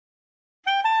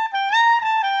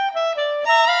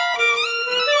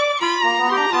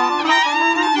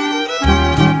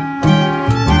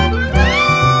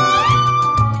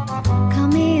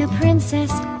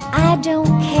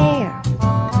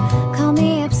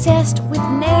obsessed with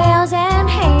nails and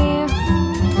hair,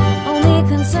 only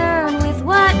concerned with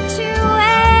what to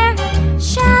wear,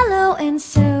 shallow and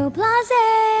so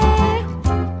blasé.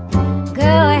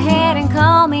 Go ahead and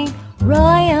call me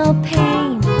Royal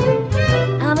Pain,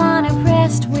 I'm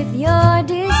unimpressed with your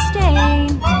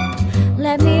disdain.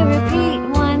 Let me repeat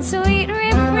one sweet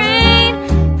refrain: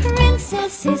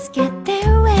 princesses get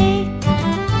their way.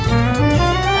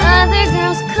 Other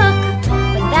girls cook,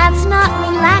 but that's not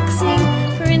relaxing.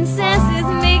 Princesses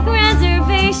make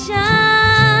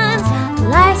reservations.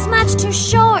 Life's much too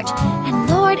short, and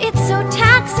Lord, it's so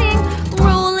taxing,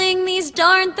 ruling these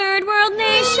darn third world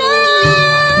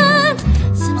nations.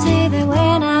 Some say that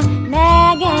when I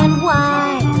nag and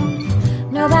whine,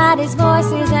 nobody's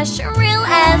voice is as shrill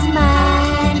as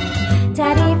mine.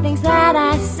 Daddy thinks that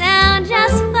I sound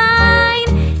just fine,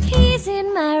 he's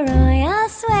in my royal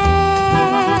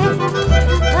sway.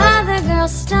 Other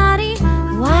girls study,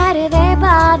 why do they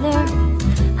bother?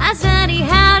 I study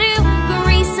how to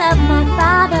grease up my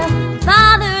father.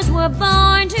 Fathers were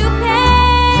born to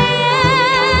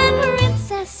pay, and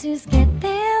princesses get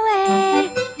their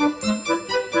way.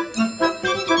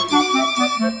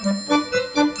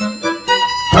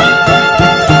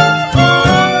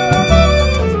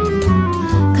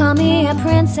 Call me a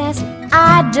princess,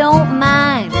 I don't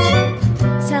mind.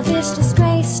 Selfish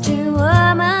disgrace to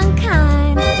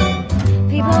womankind.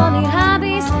 People need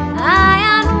hobbies, I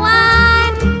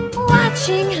unwind,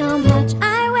 watching how much I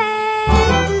weigh.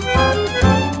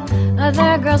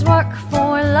 Other girls work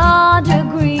for law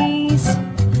degrees.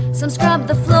 Some scrub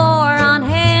the floor on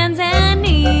hands and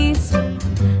knees.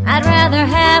 I'd rather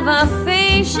have a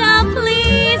facial,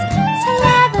 please,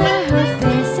 slather her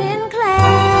face in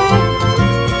clay.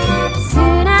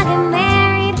 Soon I get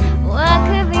married, what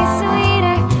could be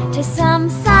sweeter, to some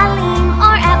Salim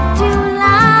or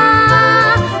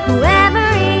Abdullah. Whoever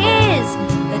he is,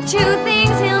 the two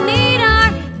things he'll need are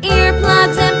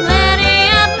earplugs and plenty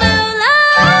of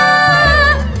moolah.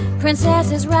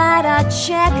 Princesses write a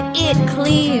check, it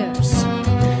clears.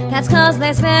 That's 'cause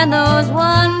they spend those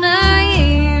wonder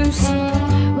years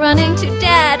running to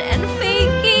dad and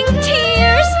faking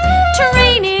tears,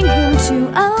 training him to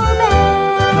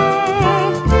obey.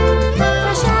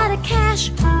 Fresh out of cash,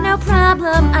 no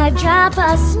problem, I drop a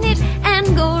snit and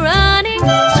go running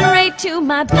straight to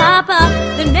my papa,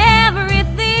 then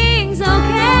everything's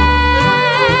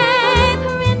okay.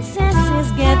 Princesses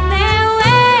get their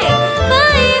way,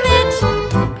 believe it,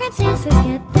 princesses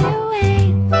get their way.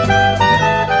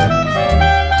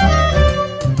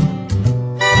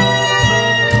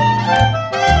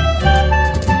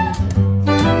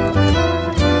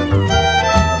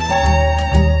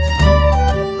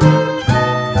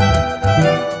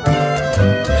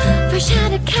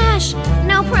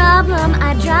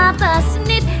 I drop a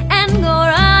snit and go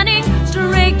running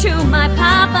straight to my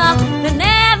papa, then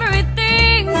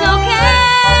everything's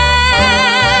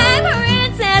okay.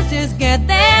 Princesses get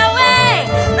their way,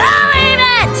 believe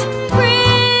it,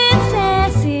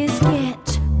 princesses get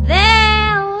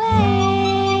their way.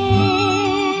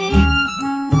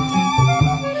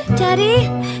 Daddy,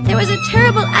 there was a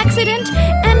terrible accident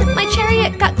and my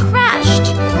chariot got crashed.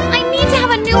 I need to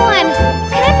have a new one.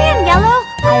 Can I be in yellow?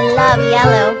 I love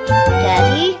yellow.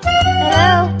 Daddy?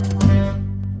 Hello?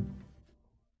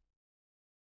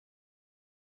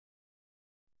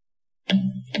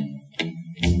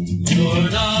 You're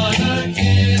not a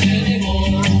kid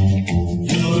anymore.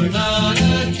 You're not a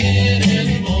kid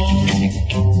anymore.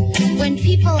 When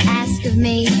people ask of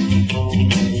me,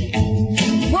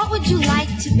 what would you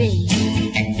like to be?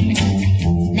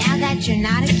 Now that you're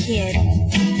not a kid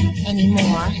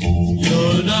anymore.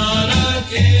 You're not